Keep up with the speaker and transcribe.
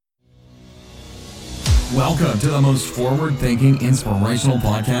Welcome to the most forward-thinking, inspirational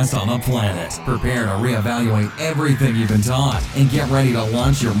podcast on the planet. Prepare to reevaluate everything you've been taught and get ready to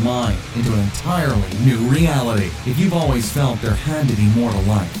launch your mind into an entirely new reality. If you've always felt there had to be more to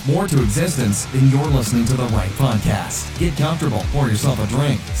life, more to existence, then you're listening to the right podcast. Get comfortable, pour yourself a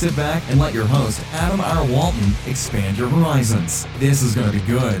drink, sit back, and let your host, Adam R. Walton, expand your horizons. This is going to be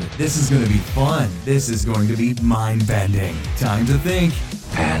good. This is going to be fun. This is going to be mind-bending. Time to think.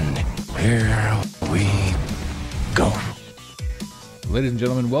 And here we go. Ladies and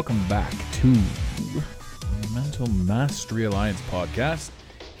gentlemen, welcome back to the Mental Mastery Alliance podcast.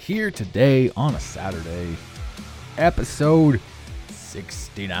 Here today on a Saturday, episode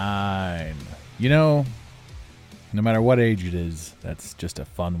 69. You know, no matter what age it is, that's just a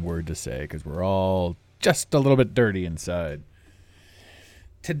fun word to say because we're all just a little bit dirty inside.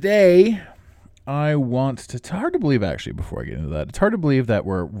 Today, it's hard to believe actually before I get into that, it's hard to believe that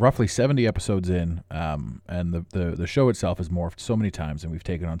we're roughly 70 episodes in, and the show itself has morphed so many times and we've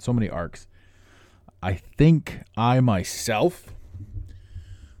taken on so many arcs. I think I myself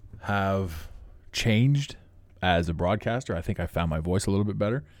have changed as a broadcaster. I think I found my voice a little bit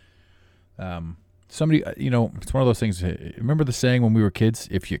better. It's one of those things, remember the saying when we were kids,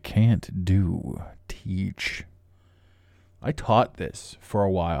 if you can't do, teach. I taught this for a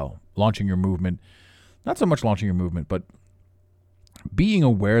while, launching your movement. Not so much launching your movement, but being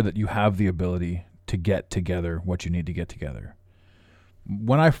aware that you have the ability to get together what you need to get together.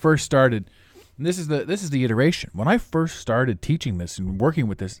 When I first started, and this is the iteration. When I first started teaching this and working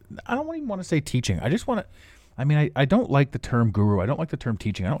with this, I don't even want to say teaching. I just want to, I don't like the term guru. I don't like the term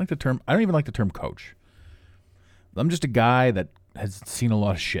teaching. I don't even like the term coach. I'm just a guy that has seen a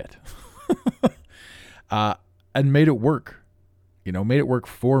lot of shit. And made it work. Made it work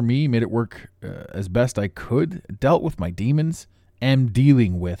for me, made it work as best I could, dealt with my demons, am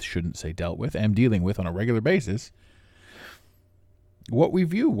dealing with on a regular basis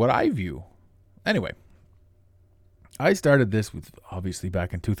what I view. Anyway, I started this with, obviously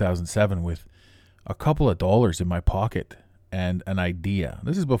back in 2007 with a couple of dollars in my pocket and an idea.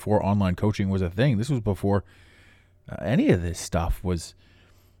 This is before online coaching was a thing. This was before any of this stuff was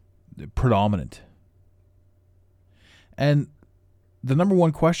predominant. And the number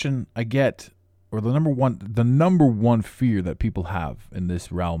one question I get, or the number one fear that people have in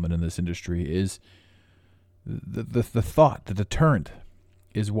this realm and in this industry is the thought, the deterrent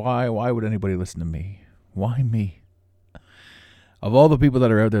is why would anybody listen to me? Why me? Of all the people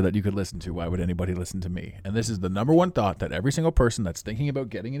that are out there that you could listen to, why would anybody listen to me? And this is the number one thought that every single person that's thinking about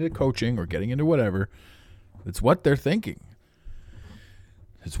getting into coaching or getting into whatever, it's what they're thinking.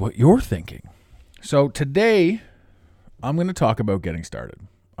 It's what you're thinking. So today, I'm going to talk about getting started.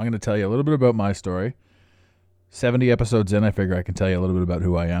 I'm going to tell you a little bit about my story. 70 episodes in, I figure I can tell you a little bit about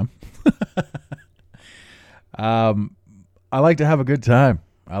who I am. I like to have a good time.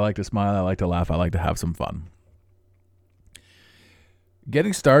 I like to smile. I like to laugh. I like to have some fun.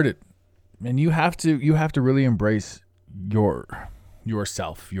 Getting started, and you have to really embrace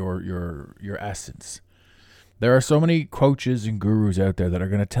yourself, your essence. There are so many coaches and gurus out there that are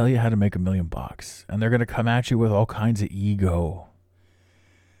going to tell you how to make $1 million, and they're going to come at you with all kinds of ego.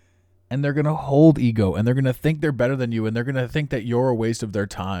 And they're going to hold ego, and they're going to think they're better than you, and they're going to think that you're a waste of their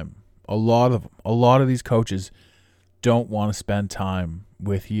time. A lot of these coaches don't want to spend time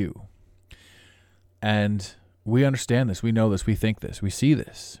with you. And we understand this, we know this, we think this, we see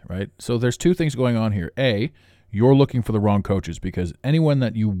this, right? So there's two things going on here. A, you're looking for the wrong coaches, because anyone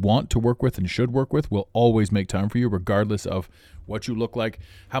that you want to work with and should work with will always make time for you, regardless of what you look like,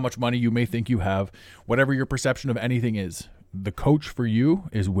 how much money you may think you have, whatever your perception of anything is. The coach for you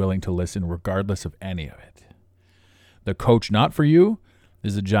is willing to listen regardless of any of it. The coach not for you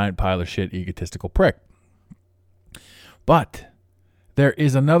is a giant pile of shit, egotistical prick. But there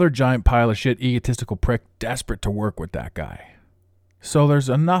is another giant pile of shit, egotistical prick desperate to work with that guy. So there's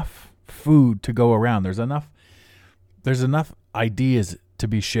enough food to go around. There's enough ideas to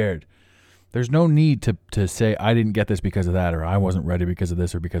be shared. There's no need to say, I didn't get this because of that, or I wasn't ready because of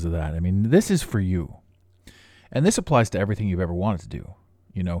this or because of that. This is for you. And this applies to everything you've ever wanted to do.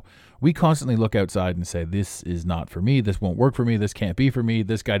 We constantly look outside and say, this is not for me. This won't work for me. This can't be for me.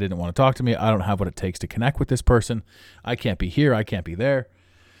 This guy didn't want to talk to me. I don't have what it takes to connect with this person. I can't be here. I can't be there.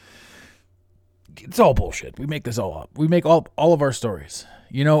 It's all bullshit. We make this all up. We make all of our stories.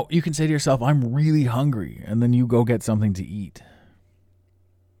 You can say to yourself, I'm really hungry, and then you go get something to eat.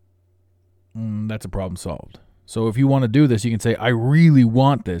 That's a problem solved. So if you want to do this, you can say, I really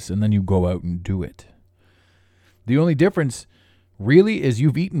want this, and then you go out and do it. The only difference really is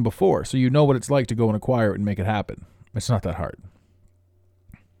you've eaten before, so you know what it's like to go and acquire it and make it happen. It's not that hard.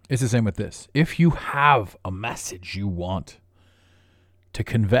 It's the same with this. If you have a message you want to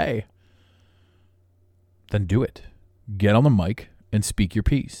convey, then do it. Get on the mic and speak your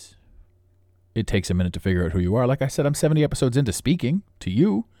piece. It takes a minute to figure out who you are. Like I said, I'm 70 episodes into speaking to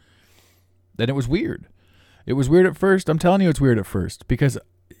you. Then it was weird. It was weird at first. I'm telling you it's weird at first because,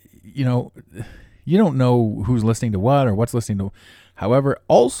 you don't know who's listening to what or what's listening to. However,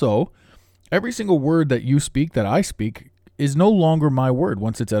 also, every single word that you speak, that I speak, is no longer my word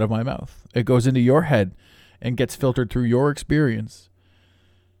once it's out of my mouth. It goes into your head and gets filtered through your experience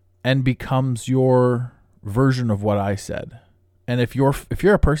and becomes your version of what I said. And if you're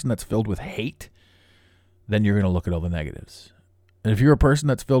a person that's filled with hate, then you're going to look at all the negatives. And if you're a person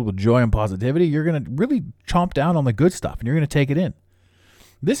that's filled with joy and positivity, you're going to really chomp down on the good stuff and you're going to take it in.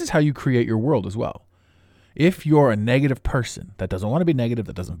 This is how you create your world as well. If you're a negative person that doesn't want to be negative,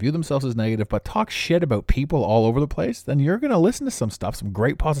 that doesn't view themselves as negative, but talk shit about people all over the place, then you're going to listen to some stuff, some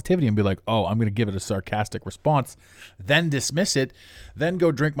great positivity, and be like, oh, I'm going to give it a sarcastic response, then dismiss it, then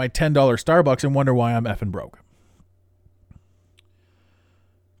go drink my $10 Starbucks and wonder why I'm effing broke.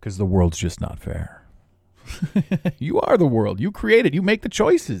 Because the world's just not fair. You are the world. You create it. You make the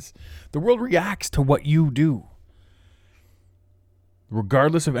choices. The world reacts to what you do.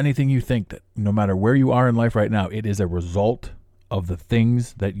 Regardless of anything you think, that no matter where you are in life right now, it is a result of the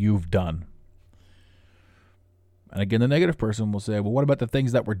things that you've done. And again, the negative person will say, well, what about the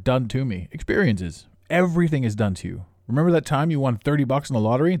things that were done to me? Experiences. Everything is done to you. Remember that time you won $30 in the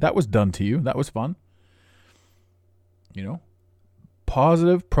lottery? That was done to you. That was fun.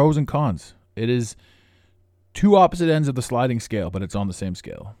 Positive pros and cons. It is two opposite ends of the sliding scale, but it's on the same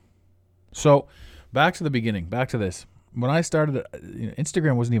scale. So back to the beginning, back to this. When I started,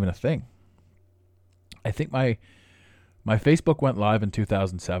 Instagram wasn't even a thing. I think my Facebook went live in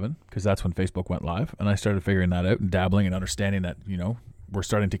 2007 because that's when Facebook went live. And I started figuring that out and dabbling and understanding that, we're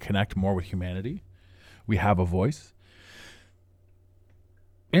starting to connect more with humanity. We have a voice.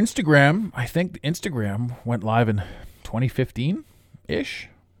 I think Instagram went live in 2015-ish,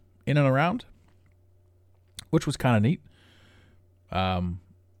 in and around, which was kind of neat.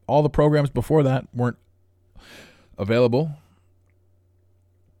 All the programs before that weren't available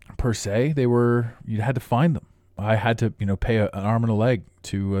per se. You had to find them. I had to, pay an arm and a leg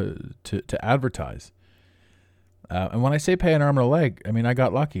to advertise. And when I say pay an arm and a leg, I mean, I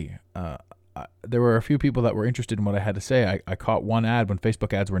got lucky. There were a few people that were interested in what I had to say. I caught one ad when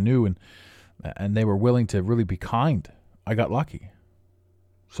Facebook ads were new and they were willing to really be kind. I got lucky.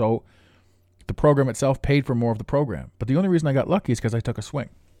 So the program itself paid for more of the program. But the only reason I got lucky is because I took a swing.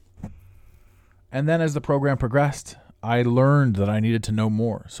 And then as the program progressed, I learned that I needed to know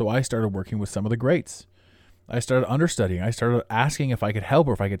more. So I started working with some of the greats. I started understudying. I started asking if I could help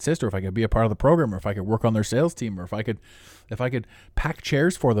or if I could assist or if I could be a part of the program or if I could work on their sales team or if I could pack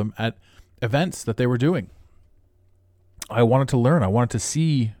chairs for them at events that they were doing. I wanted to learn. I wanted to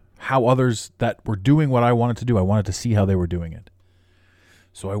see how others that were doing what I wanted to do, I wanted to see how they were doing it.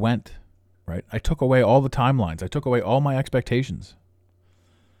 So I went, right? I took away all the timelines. I took away all my expectations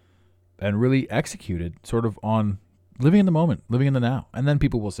and really executed sort of on living in the moment, living in the now. And then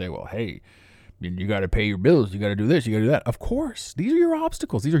people will say, well, hey, you got to pay your bills. You got to do this. You got to do that. Of course, these are your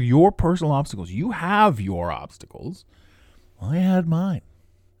obstacles. These are your personal obstacles. You have your obstacles. I had mine.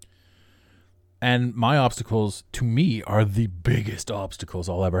 And my obstacles, to me, are the biggest obstacles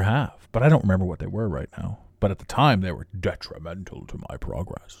I'll ever have. But I don't remember what they were right now. But at the time, they were detrimental to my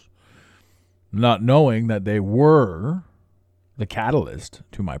progress. Not knowing that they were the catalyst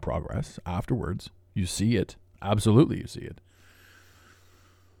to my progress afterwards. You see it. Absolutely, you see it.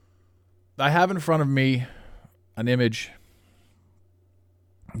 I have in front of me an image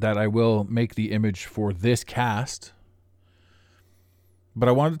that I will make the image for this cast. But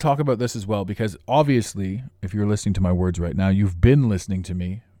I wanted to talk about this as well because obviously, if you're listening to my words right now, you've been listening to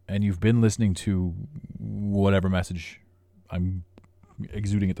me and you've been listening to whatever message I'm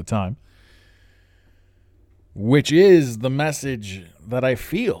exuding at the time, which is the message that I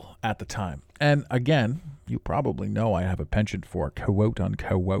feel at the time. And again, you probably know I have a penchant for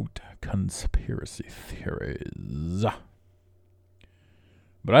quote-unquote conspiracy theories.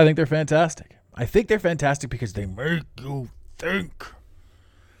 But I think they're fantastic. I think they're fantastic because they make you think.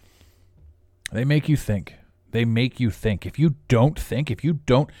 They make you think. They make you think. If you don't think, if you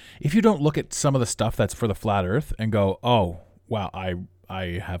don't look at some of the stuff that's for the flat earth and go, oh, wow, I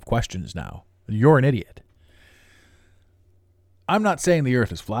have questions now, you're an idiot. I'm not saying the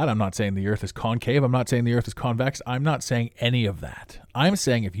earth is flat. I'm not saying the earth is concave. I'm not saying the earth is convex. I'm not saying any of that. I'm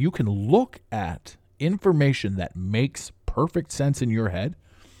saying if you can look at information that makes perfect sense in your head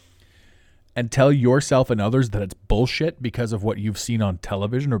and tell yourself and others that it's bullshit because of what you've seen on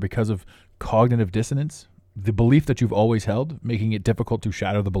television or because of cognitive dissonance, the belief that you've always held, making it difficult to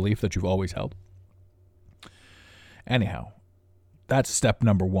shatter the belief that you've always held. Anyhow, that's step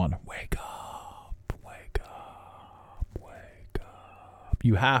number 1. Wake up, wake up, wake up.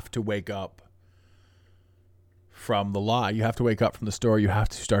 You have to wake up from the lie. You have to wake up from the story. You have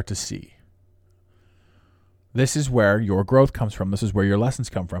to start to see. This is where your growth comes from. This is where your lessons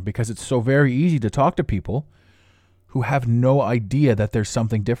come from, because it's so very easy to talk to people who have no idea that there's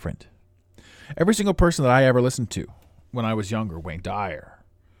something different. Every single person that I ever listened to when I was younger, Wayne Dyer,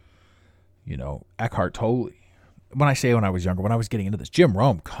 Eckhart Tolle. When I say when I was younger, when I was getting into this, Jim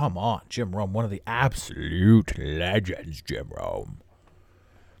Rohn, come on, Jim Rohn, one of the absolute legends, Jim Rohn.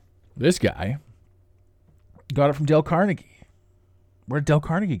 This guy got it from Dale Carnegie. Where did Dale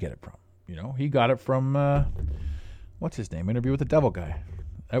Carnegie get it from? He got it from, what's his name? Interview with the Devil guy.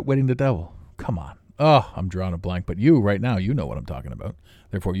 Outwitting the Devil. Come on. Oh, I'm drawing a blank. But you, right now, you know what I'm talking about.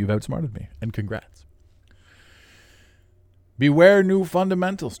 Therefore, you've outsmarted me. And congrats. Beware new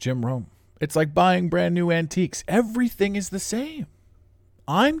fundamentals, Jim Rohn. It's like buying brand new antiques. Everything is the same.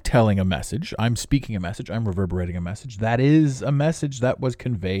 I'm telling a message. I'm speaking a message. I'm reverberating a message. That is a message that was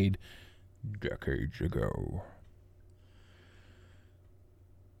conveyed decades ago.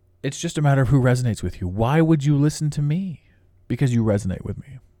 It's just a matter of who resonates with you. Why would you listen to me? Because you resonate with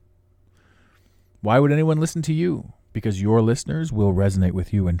me. Why would anyone listen to you? Because your listeners will resonate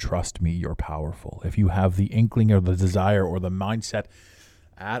with you, and trust me, you're powerful. If you have the inkling or the desire or the mindset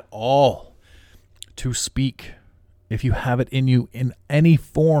at all to speak, if you have it in you in any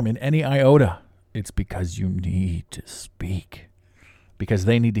form, in any iota, it's because you need to speak. Because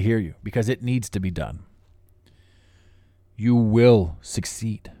they need to hear you. Because it needs to be done. You will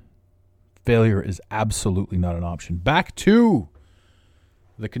succeed. Failure is absolutely not an option. Back to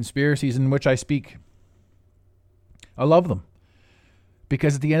the conspiracies in which I speak. I love them.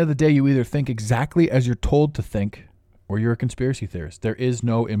 Because at the end of the day, you either think exactly as you're told to think, or you're a conspiracy theorist. There is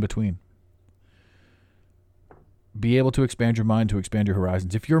no in between. Be able to expand your mind, to expand your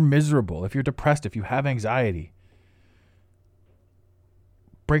horizons. If you're miserable, if you're depressed, if you have anxiety,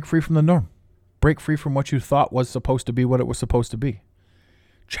 break free from the norm. Break free from what you thought was supposed to be what it was supposed to be.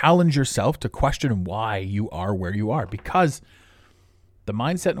 Challenge yourself to question why you are where you are, because the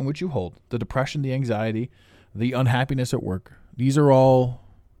mindset in which you hold, the depression, the anxiety, the unhappiness at work, these are all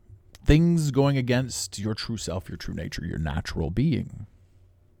things going against your true self, your true nature, your natural being.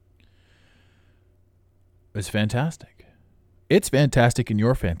 It's fantastic. It's fantastic and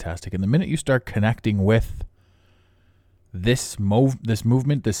you're fantastic. And the minute you start connecting with this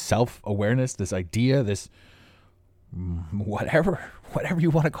movement, this self-awareness, this idea, this whatever you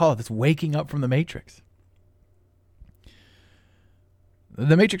want to call it, this waking up from the Matrix.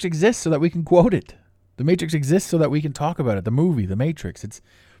 The Matrix exists so that we can quote it. The Matrix exists so that we can talk about it. The movie, The Matrix, it's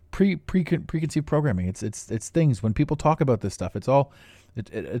preconceived programming. It's things. When people talk about this stuff, it's all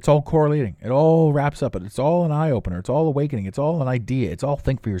correlating. It all wraps up. It's all an eye opener. It's all awakening. It's all an idea. It's all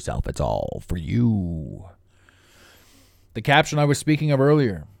think for yourself. It's all for you. The caption I was speaking of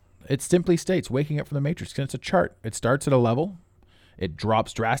earlier, it simply states waking up from the Matrix. And it's a chart. It starts at a level. It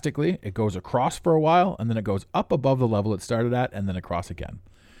drops drastically. It goes across for a while, and then it goes up above the level it started at, and then across again.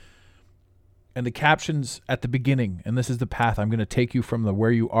 And the captions at the beginning, and this is the path. I'm going to take you from the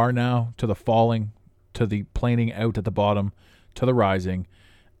where you are now to the falling, to the planing out at the bottom, to the rising,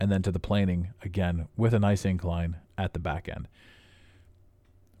 and then to the planing again with a nice incline at the back end.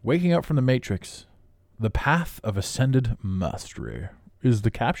 Waking up from the Matrix, the path of ascended mastery is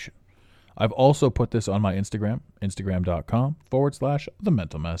the caption. I've also put this on my Instagram, instagram.com/The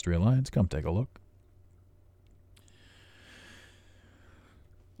Mental Mastery Alliance. Come take a look.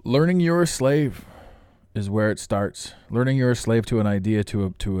 Learning you're a slave is where it starts. Learning you're a slave to an idea, to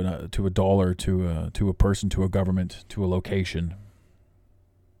a dollar, to a person, to a government, to a location,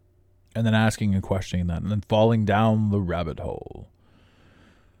 and then asking and questioning that, and then falling down the rabbit hole.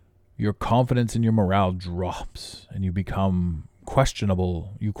 Your confidence and your morale drops, and you become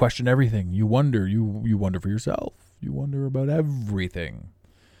questionable. You question everything. You wonder. You wonder for yourself. You wonder about everything.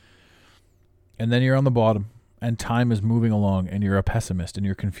 And then you're on the bottom, and time is moving along, and you're a pessimist, and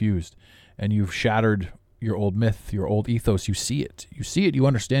you're confused, and you've shattered your old myth, your old ethos. You see it. You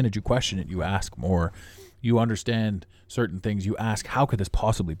understand it. You question it. You ask more. You understand certain things. You ask, how could this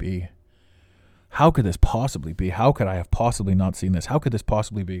possibly be? How could this possibly be? How could I have possibly not seen this? How could this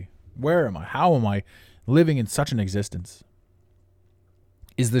possibly be? Where am I? How am I living in such an existence?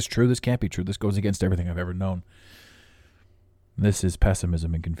 Is this true? This can't be true. This goes against everything I've ever known. This is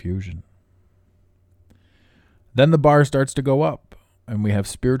pessimism and confusion. Then the bar starts to go up, and we have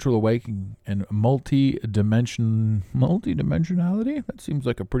spiritual awakening and multi-dimensionality. That seems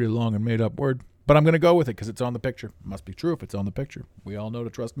like a pretty long and made up word, but I'm going to go with it because it's on the picture. It must be true if it's on the picture. We all know to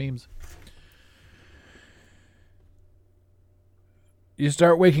trust memes. You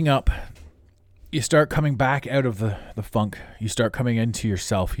start waking up. You start coming back out of the funk. You start coming into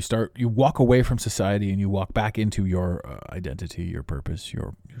yourself. You walk away from society and you walk back into your identity, your purpose,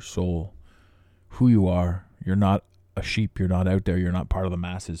 your soul, who you are. You're not a sheep. You're not out there. You're not part of the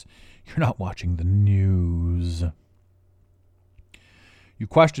masses. You're not watching the news. You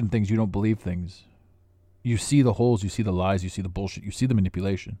question things. You don't believe things. You see the holes. You see the lies. You see the bullshit. You see the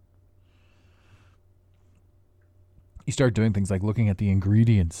manipulation. You start doing things like looking at the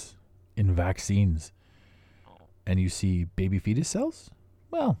ingredients in vaccines and you see baby fetus cells.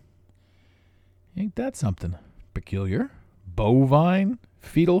 Well, ain't that something peculiar? Bovine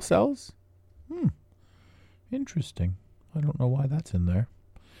fetal cells? Interesting. I don't know why that's in there.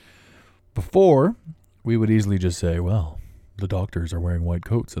 Before, we would easily just say, well, the doctors are wearing white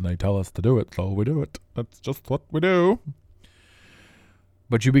coats and they tell us to do it, so we do it. That's just what we do.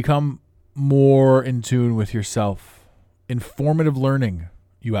 But you become more in tune with yourself. Informative learning.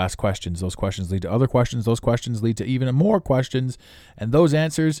 You ask questions. Those questions lead to other questions. Those questions lead to even more questions. And those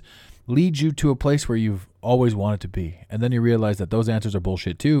answers lead you to a place where you've always wanted to be. And then you realize that those answers are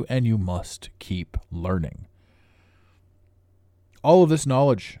bullshit too, and you must keep learning. All of this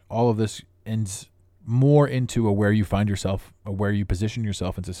knowledge, all of this ends more into a where you find yourself, a where you position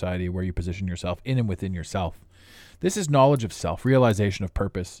yourself in society, where you position yourself in and within yourself. This is knowledge of self, realization of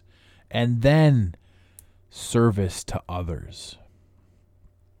purpose, and then service to others,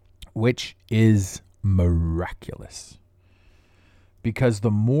 which is miraculous. Because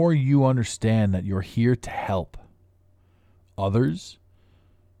the more you understand that you're here to help others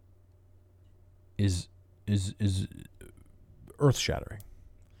is earth-shattering.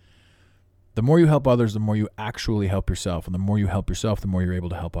 The more you help others, the more you actually help yourself. And the more you help yourself, the more you're able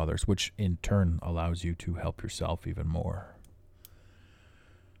to help others, which in turn allows you to help yourself even more.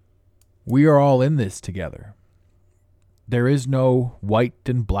 We are all in this together. There is no white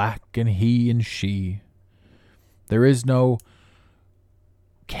and black and he and she. There is no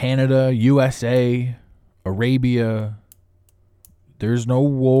Canada, USA, Arabia. There's no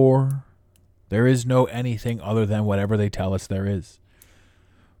war. There is no anything other than whatever they tell us there is.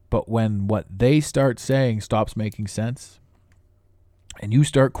 But when what they start saying stops making sense, and you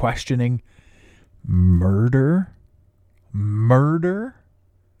start questioning murder,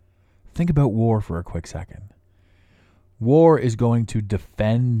 think about war for a quick second. War is going to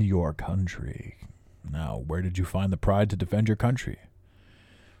defend your country. Now, where did you find the pride to defend your country?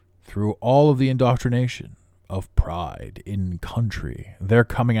 Through all of the indoctrination of pride in country. They're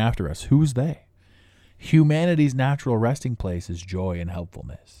coming after us. Who's they? Humanity's natural resting place is joy and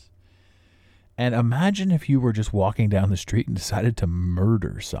helpfulness. And imagine if you were just walking down the street and decided to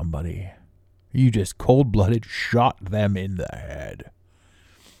murder somebody. You just cold-blooded shot them in the head.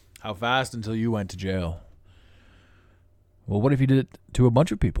 How fast until you went to jail? Well, what if you did it to a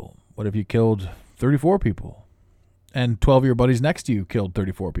bunch of people? What if you killed 34 people? And 12 of your buddies next to you killed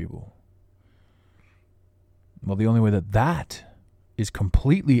 34 people? Well, the only way that is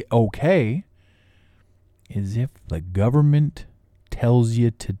completely okay is if the government tells you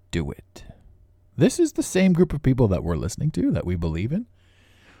to do it. This is the same group of people that we're listening to, that we believe in.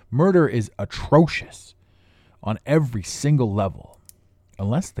 Murder is atrocious on every single level.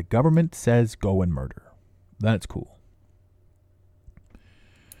 Unless the government says go and murder. Then it's cool.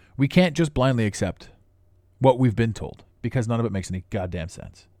 We can't just blindly accept what we've been told, because none of it makes any goddamn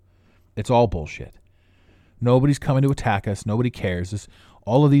sense. It's all bullshit. Nobody's coming to attack us. Nobody cares. It's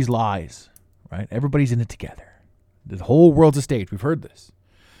all of these lies, right? Everybody's in it together. The whole world's a stage. We've heard this.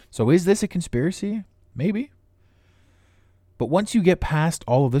 So is this a conspiracy? Maybe. But once you get past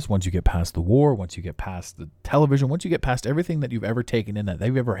all of this, once you get past the war, once you get past the television, once you get past everything that you've ever taken in, that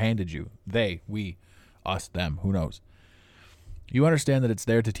they've ever handed you, they, we, us, them, who knows, you understand that it's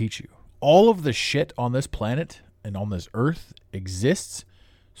there to teach you. All of the shit on this planet and on this earth exists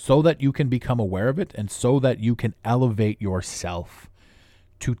so that you can become aware of it and so that you can elevate yourself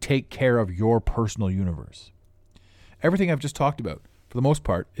to take care of your personal universe. Everything I've just talked about, for the most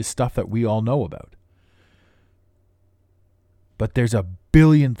part, is stuff that we all know about. But there's a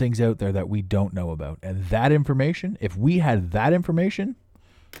billion things out there that we don't know about. And that information, if we had that information,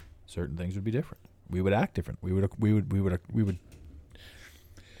 certain things would be different. We would act different. We would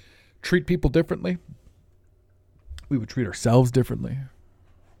treat people differently. We would treat ourselves differently.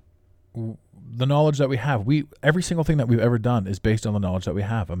 The knowledge that we have, every single thing that we've ever done is based on the knowledge that we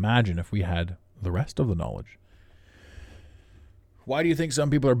have. Imagine if we had the rest of the knowledge. Why do you think some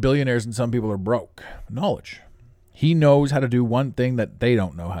people are billionaires and some people are broke? Knowledge. He knows how to do one thing that they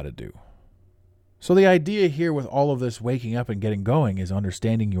don't know how to do. So the idea here with all of this waking up and getting going is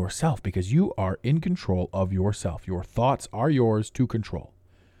understanding yourself, because you are in control of yourself. Your thoughts are yours to control.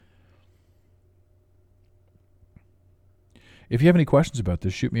 If you have any questions about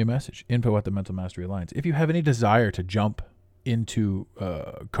this, shoot me a message, info@the Mental Mastery Alliance. If you have any desire to jump into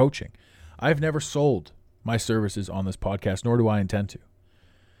coaching, I've never sold my services on this podcast, nor do I intend to.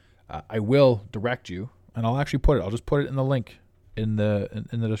 I will direct you, and I'll just put it in the link in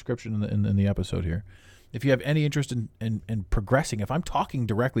the description in the episode here. If you have any interest in progressing, if I'm talking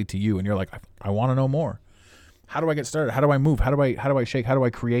directly to you and you're like, I want to know more, how do I get started? How do I move? How do I shake? How do I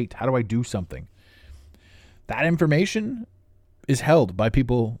create? How do I do something? That information is held by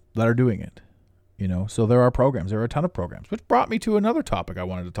people that are doing it, so there are a ton of programs, which brought me to another topic I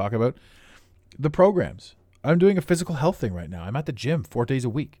wanted to talk about, the programs. I'm doing a physical health thing right now. I'm at the gym 4 days a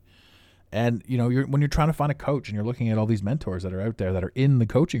week. And, when you're trying to find a coach and you're looking at all these mentors that are out there that are in the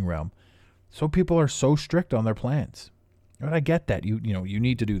coaching realm, so people are so strict on their plans. And I get that. You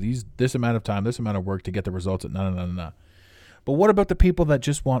need to do this amount of time, this amount of work to get the results at no. But what about the people that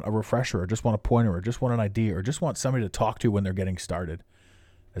just want a refresher, or just want a pointer, or just want an idea, or just want somebody to talk to when they're getting started,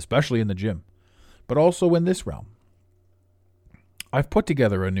 especially in the gym, but also in this realm? I've put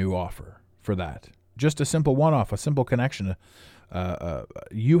together a new offer for that. Just a simple one-off, a simple connection.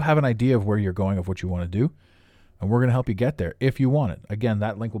 You have an idea of where you're going, of what you want to do, and we're going to help you get there if you want it. Again,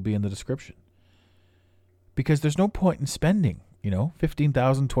 that link will be in the description. Because there's no point in spending,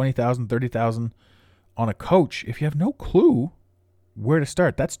 $15,000, $20,000, $30,000 on a coach if you have no clue where to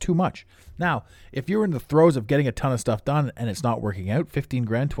start. That's too much. Now, if you're in the throes of getting a ton of stuff done and it's not working out,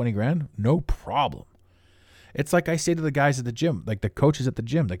 $15,000, $20,000, no problem. It's like I say to the guys at the gym, like the coaches at the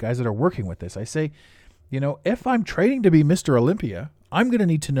gym, the guys that are working with this, I say, if I'm training to be Mr. Olympia, I'm going to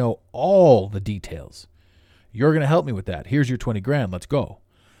need to know all the details. You're going to help me with that. Here's your $20,000. Let's go.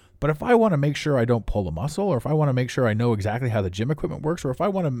 But if I want to make sure I don't pull a muscle, or if I want to make sure I know exactly how the gym equipment works, or if I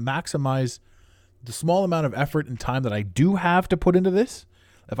want to maximize the small amount of effort and time that I do have to put into this,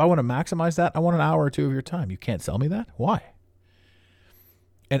 if I want to maximize that, I want an hour or two of your time. You can't sell me that? Why?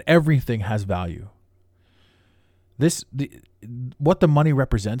 And everything has value. What the money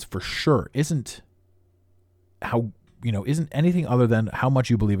represents for sure isn't isn't anything other than how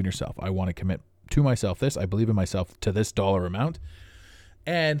much you believe in yourself. I want to commit to myself this. I believe in myself to this dollar amount.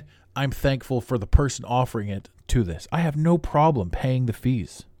 And I'm thankful for the person offering it to this. I have no problem paying the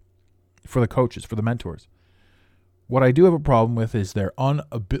fees for the coaches, for the mentors. What I do have a problem with is their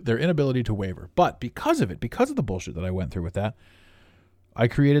inability to waver. But because of the bullshit that I went through with that, I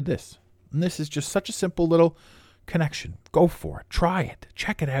created this. And this is just such a simple little connection. Go for it. Try it.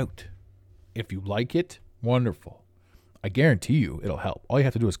 Check it out. If you like it, wonderful. I guarantee you it'll help. All you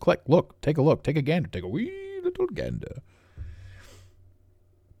have to do is click, take a gander, take a wee little gander.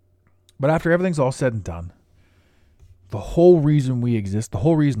 But after everything's all said and done, the whole reason we exist, the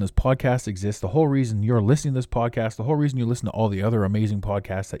whole reason this podcast exists, the whole reason you're listening to this podcast, the whole reason you listen to all the other amazing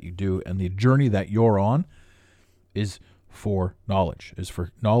podcasts that you do, and the journey that you're on is for knowledge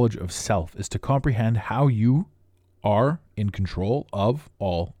of self, is to comprehend how you are in control of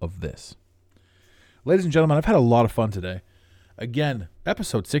all of this. Ladies and gentlemen, I've had a lot of fun today. Again,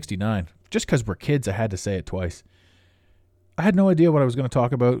 episode 69. Just because we're kids, I had to say it twice. I had no idea what I was going to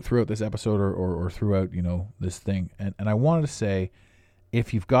talk about throughout this episode or throughout, this thing. And I wanted to say,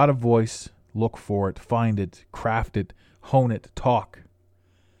 if you've got a voice, look for it, find it, craft it, hone it, talk.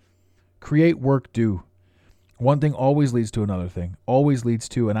 Create, work, do. One thing always leads to another thing, always leads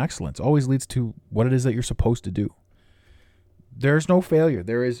to an excellence, always leads to what it is that you're supposed to do. There's no failure.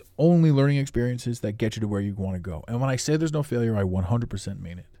 There is only learning experiences that get you to where you want to go. And when I say there's no failure, I 100%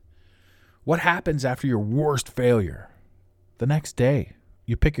 mean it. What happens after your worst failure? The next day,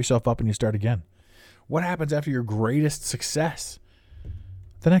 you pick yourself up and you start again. What happens after your greatest success?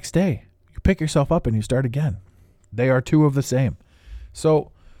 The next day, you pick yourself up and you start again. They are two of the same.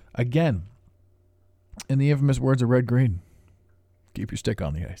 So, again, in the infamous words of Red Green, keep your stick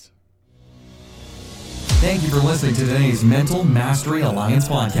on the ice. Thank you for listening to today's Mental Mastery Alliance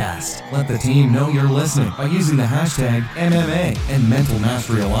podcast. Let the team know you're listening by using the hashtag MMA and Mental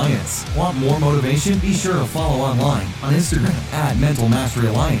Mastery Alliance. Want more motivation? Be sure to follow online on Instagram at Mental Mastery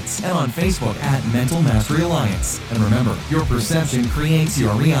Alliance and on Facebook at Mental Mastery Alliance. And remember, your perception creates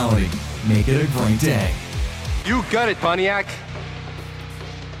your reality. Make it a great day. You got it, Pontiac.